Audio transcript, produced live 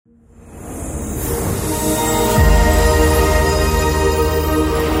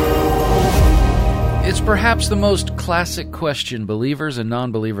Perhaps the most classic question believers and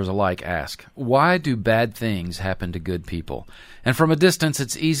non-believers alike ask: why do bad things happen to good people? And from a distance,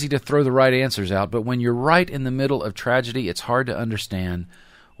 it's easy to throw the right answers out, but when you're right in the middle of tragedy, it's hard to understand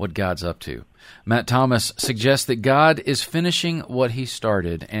what God's up to. Matt Thomas suggests that God is finishing what He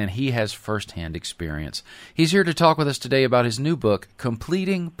started, and he has firsthand experience. He's here to talk with us today about his new book,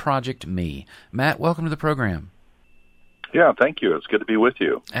 Completing Project Me. Matt, welcome to the program. Yeah, thank you. It's good to be with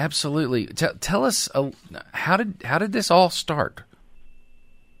you. Absolutely. Tell us, how did this all start?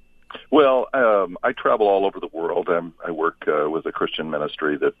 Well, I travel all over the world. I work with a Christian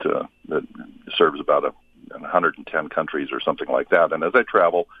ministry that serves about 110 countries or something like that. And as I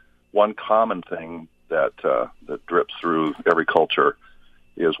travel, one common thing that drips through every culture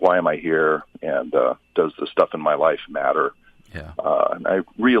is, why am I here? And does the stuff in my life matter? Yeah. And I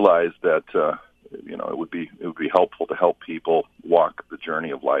realized that it would be helpful to help people walk the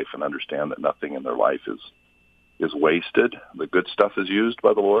journey of life and understand that nothing in their life is wasted. The good stuff is used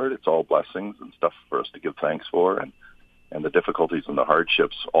by the Lord. It's all blessings and stuff for us to give thanks for, and the difficulties and the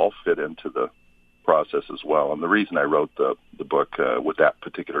hardships all fit into the process as well. And the reason I wrote the book with that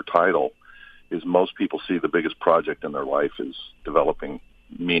particular title is most people see the biggest project in their life is developing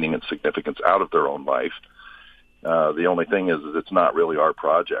meaning and significance out of their own life. The only thing is it's not really our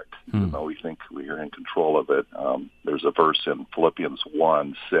project, even though we think we are in control of it. There's a verse in Philippians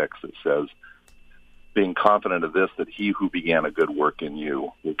 1:6 that says, being confident of this, that he who began a good work in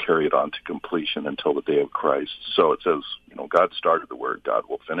you will carry it on to completion until the day of Christ. So it says, God started the work, God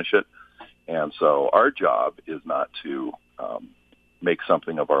will finish it. And so our job is not to make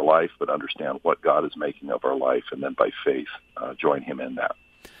something of our life, but understand what God is making of our life, and then by faith join Him in that.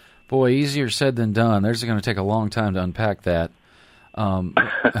 Boy, easier said than done. There's going to take a long time to unpack that.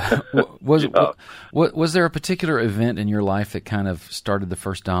 Was there a particular event in your life that kind of started the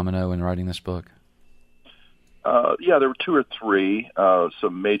first domino in writing this book? Yeah, there were two or three,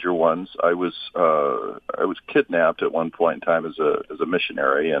 some major ones. I was kidnapped at one point in time as a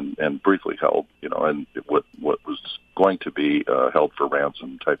missionary and briefly held, and what was going to be held for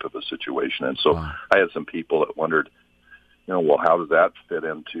ransom type of a situation. And so wow. I had some people that wondered, well, how does that fit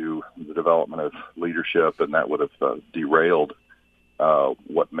into the development of leadership? And that would have derailed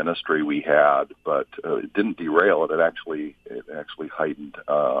what ministry we had, but it didn't derail it. It actually heightened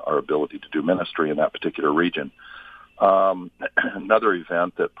our ability to do ministry in that particular region. Another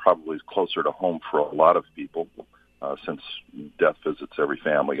event that probably is closer to home for a lot of people, since death visits every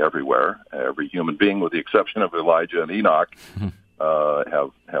family everywhere. Every human being, with the exception of Elijah and Enoch,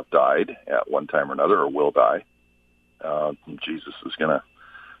 have died at one time or another, or will die. Jesus is going to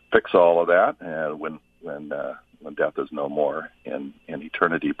fix all of that, and when death is no more in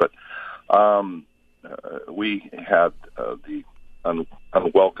eternity. But we had the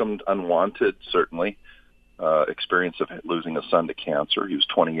unwelcomed, unwanted, certainly, experience of losing a son to cancer. He was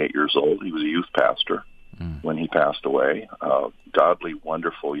 28 years old. He was a youth pastor when he passed away. Godly,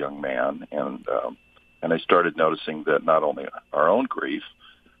 wonderful young man, and I started noticing that not only our own grief,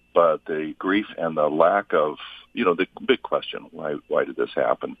 but the grief and the lack of, the big question, why did this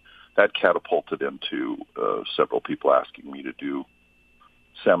happen? That catapulted into several people asking me to do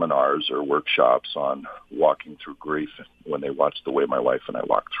seminars or workshops on walking through grief when they watched the way my wife and I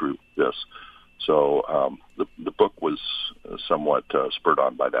walked through this. So the book was somewhat spurred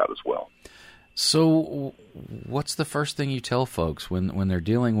on by that as well. So what's the first thing you tell folks when they're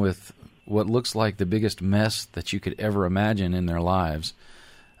dealing with what looks like the biggest mess that you could ever imagine in their lives?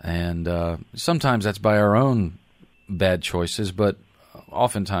 And sometimes that's by our own bad choices, but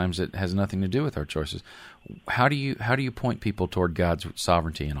oftentimes it has nothing to do with our choices. How do you point people toward God's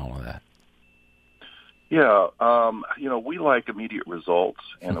sovereignty and all of that? Yeah, we like immediate results,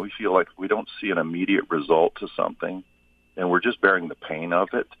 and we feel like if we don't see an immediate result to something, and we're just bearing the pain of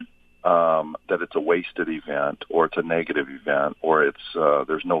it, that it's a wasted event, or it's a negative event, or it's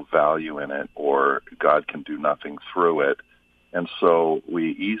there's no value in it, or God can do nothing through it. And so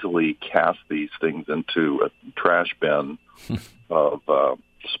we easily cast these things into a trash bin of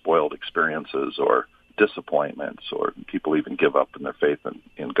spoiled experiences or disappointments, or people even give up in their faith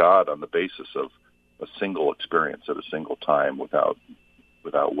in God on the basis of a single experience at a single time without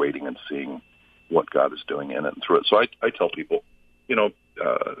waiting and seeing what God is doing in it and through it. So I tell people,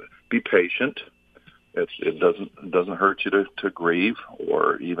 be patient. It doesn't hurt you to grieve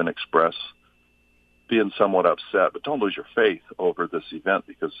or even express being somewhat upset, but don't lose your faith over this event,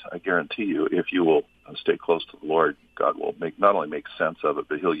 because I guarantee you, if you will stay close to the Lord, God will not only make sense of it,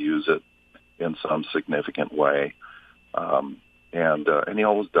 but He'll use it in some significant way, and He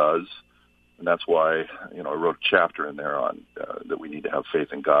always does. And that's why, I wrote a chapter in there on that we need to have faith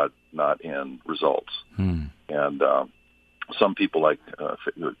in God, not in results. And some people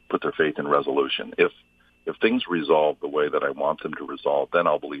put their faith in resolution. If things resolve the way that I want them to resolve, then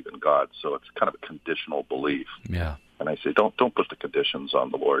I'll believe in God. So it's kind of a conditional belief. Yeah. And I say, don't put the conditions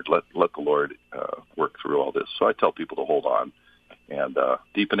on the Lord. Let the Lord work through all this. So I tell people to hold on and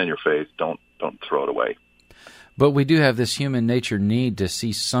deepen in your faith. Don't throw it away. But we do have this human nature need to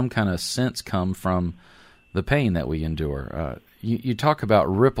see some kind of sense come from the pain that we endure. You talk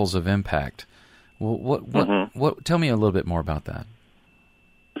about ripples of impact. Well, what? Tell me a little bit more about that.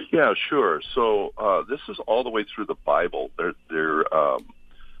 Yeah, sure. So this is all the way through the Bible. There's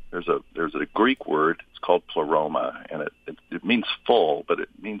a Greek word. It's called pleroma, and it means full, but it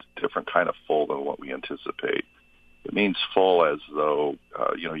means a different kind of full than what we anticipate. It means full as though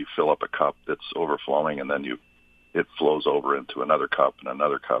you fill up a cup that's overflowing, and then it flows over into another cup,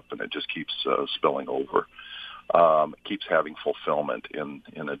 and it just keeps spilling over. It keeps having fulfillment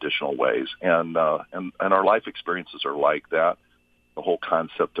in additional ways, and our life experiences are like that. The whole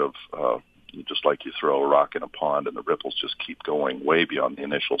concept of just like you throw a rock in a pond and the ripples just keep going way beyond the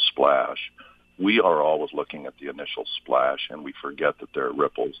initial splash. We are always looking at the initial splash, and we forget that there are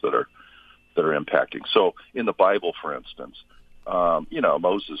ripples that are impacting. So in the Bible, for instance,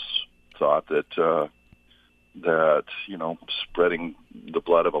 Moses thought that spreading the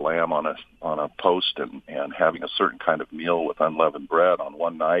blood of a lamb on a post and having a certain kind of meal with unleavened bread on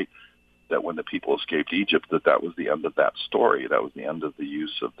one night, that when the people escaped Egypt, that was the end of that story. That was the end of the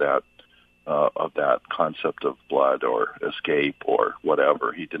use of that concept of blood or escape or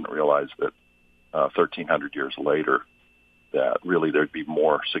whatever. He didn't realize that 1,300 years later, that really there'd be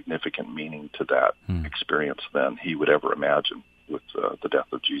more significant meaning to that experience than he would ever imagine with the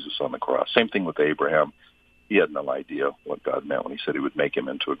death of Jesus on the cross. Same thing with Abraham. He had no idea what God meant when he said he would make him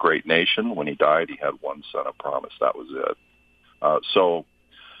into a great nation. When he died, he had one son of promise. That was it. So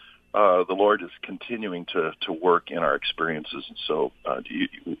the Lord is continuing to work in our experiences. And so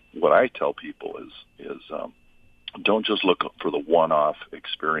what I tell people is don't just look for the one-off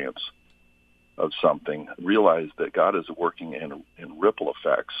experience of something. Realize that God is working in ripple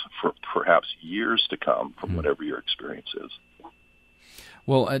effects for perhaps years to come from whatever your experience is.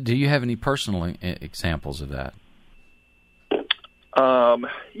 Well, do you have any personal examples of that?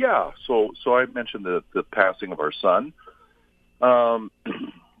 Yeah. So I mentioned the passing of our son.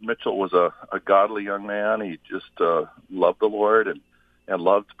 Mitchell was a godly young man. He just loved the Lord and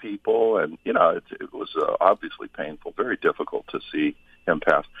loved people. And, it was obviously painful, very difficult to see him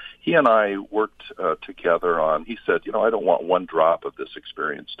pass. He and I worked together on, he said, I don't want one drop of this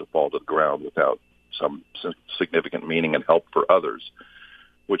experience to fall to the ground without some significant meaning and help for others,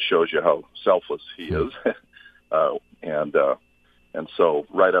 which shows you how selfless he is. And so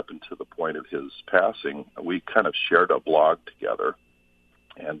right up until the point of his passing, we kind of shared a blog together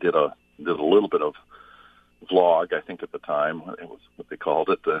and did a little bit of vlog, I think at the time. It was what they called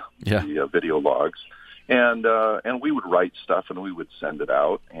it, the video logs. And we would write stuff and we would send it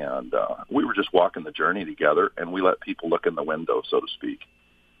out. And we were just walking the journey together, and we let people look in the window, so to speak.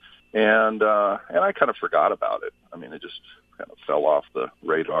 And I kind of forgot about it. I mean, it just kind of fell off the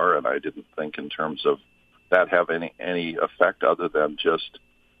radar, and I didn't think in terms of that have any effect other than just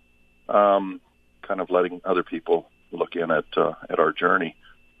kind of letting other people look in at our journey.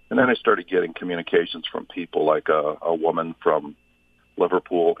 And then I started getting communications from people like a woman from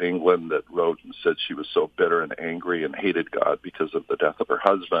Liverpool, England, that wrote and said she was so bitter and angry and hated God because of the death of her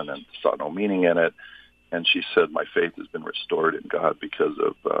husband and saw no meaning in it. And she said, my faith has been restored in God because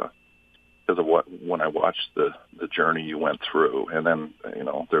of when I watched the journey you went through. And then,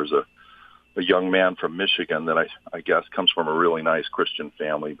 there's a young man from Michigan that I guess comes from a really nice Christian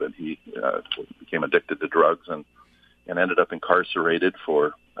family, but he became addicted to drugs and ended up incarcerated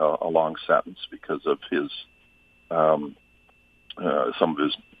for a long sentence because of his some of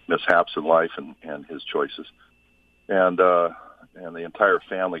his mishaps in life and his choices. And the entire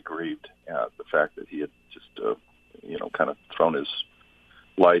family grieved at the fact that he had just kind of thrown his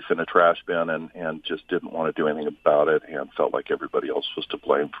life in a trash bin and just didn't want to do anything about it and felt like everybody else was to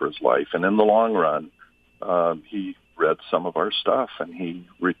blame for his life. And in the long run, he read some of our stuff and he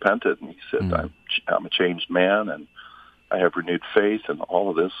repented and he said, I'm a changed man and I have renewed faith, and all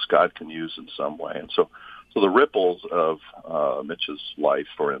of this God can use in some way. And so the ripples of Mitch's life,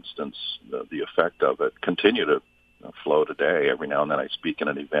 for instance, the effect of it continue to flow today. Every now and then I speak in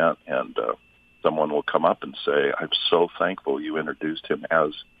an event and someone will come up and say, I'm so thankful you introduced him as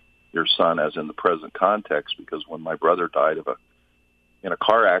your son, as in the present context, because when my brother died in a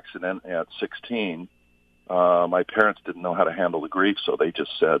car accident at 16, my parents didn't know how to handle the grief, so they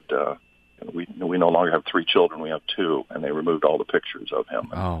just said, we no longer have 3 children, we have 2, and they removed all the pictures of him.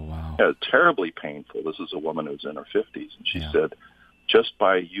 Oh, wow. Yeah, terribly painful. This is a woman who's in her 50s, and she said, just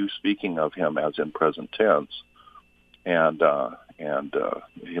by you speaking of him as in present tense, and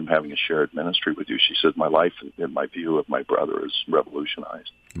him having a shared ministry with you, she said, my life and my view of my brother is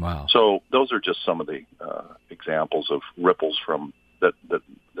revolutionized. Wow. So those are just some of the examples of ripples from that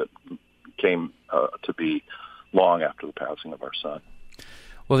came to be long after the passing of our son.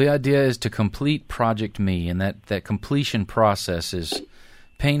 Well, the idea is to complete Project Me, and that completion process is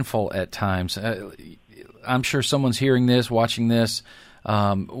painful at times. I'm sure someone's hearing this, watching this.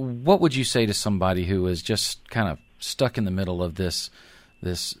 What would you say to somebody who is just kind of stuck in the middle of this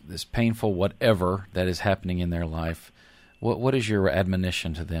painful whatever that is happening in their life? What is your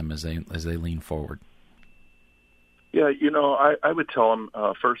admonition to them as they lean forward? Yeah, I would tell them,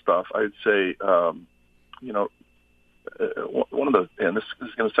 first off, I'd say, one of the, and this is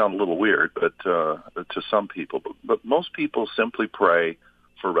going to sound a little weird, but to some people, but most people simply pray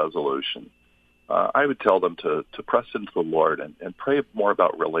for resolution. I would tell them to press into the Lord and pray more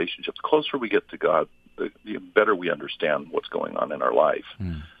about relationships. The closer we get to God, the better we understand what's going on in our life.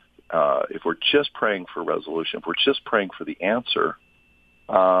 If we're just praying for resolution, if we're just praying for the answer,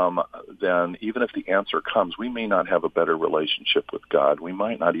 then even if the answer comes, we may not have a better relationship with God. We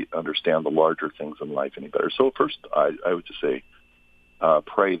might not understand the larger things in life any better. So first, I would just say,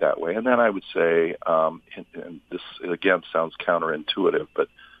 pray that way. And then I would say, and this again sounds counterintuitive, but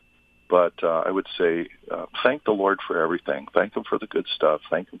I would say, thank the Lord for everything. Thank Him for the good stuff.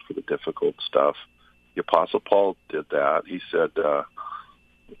 Thank Him for the difficult stuff. The Apostle Paul did that. He said,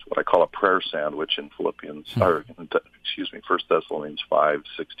 it's what I call a prayer sandwich in Philippians, or 1 Thessalonians 5,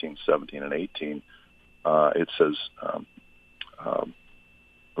 16, 17, and 18. It says,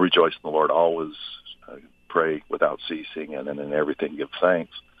 rejoice in the Lord always, pray without ceasing, and in everything give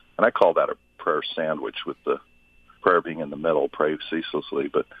thanks. And I call that a prayer sandwich, with the prayer being in the middle, pray ceaselessly,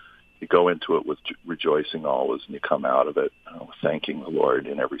 but you go into it with rejoicing always, and you come out of it thanking the Lord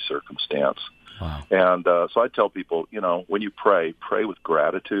in every circumstance. Wow. And so I tell people, when you pray with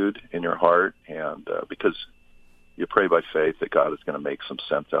gratitude in your heart, and because you pray by faith that God is going to make some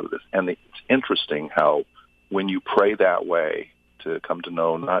sense out of this. And it's interesting how when you pray that way, to come to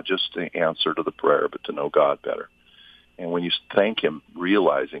know not just the answer to the prayer, but to know God better. And when you thank Him,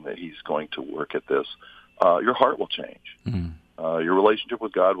 realizing that He's going to work at this, your heart will change. Mm-hmm. Your relationship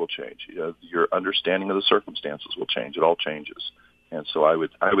with God will change. Your understanding of the circumstances will change. It all changes. And so I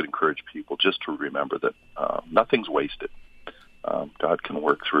would encourage people just to remember that nothing's wasted. God can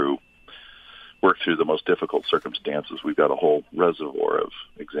work through the most difficult circumstances. We've got a whole reservoir of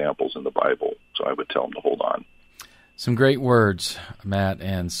examples in the Bible, so I would tell them to hold on. Some great words, Matt,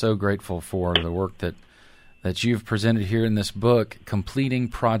 and so grateful for the work that you've presented here in this book, Completing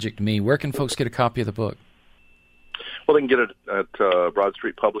Project Me. Where can folks get a copy of the book? Well, they can get it at Broad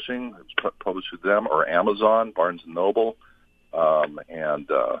Street Publishing. It's published with them, or Amazon, Barnes & Noble.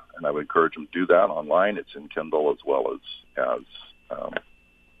 And I would encourage them to do that online. It's in Kindle as well as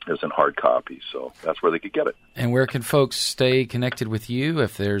in hard copy. So that's where they could get it. And where can folks stay connected with you,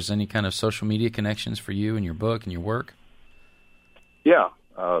 if there's any kind of social media connections for you and your book and your work? Yeah,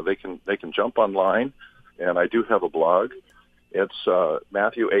 they can jump online, and I do have a blog. It's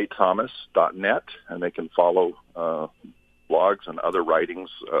MatthewAThomas.net, and they can follow blogs and other writings,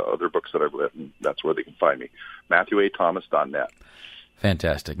 other books that I've written. That's where they can find me. MatthewAThomas.net.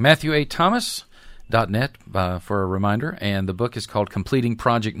 Fantastic. MatthewAThomas.net for a reminder, and the book is called Completing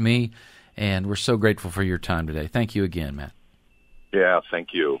Project Me, and we're so grateful for your time today. Thank you again, Matt. Yeah,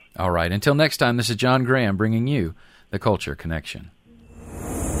 thank you. All right. Until next time, this is John Graham bringing you The Culture Connection.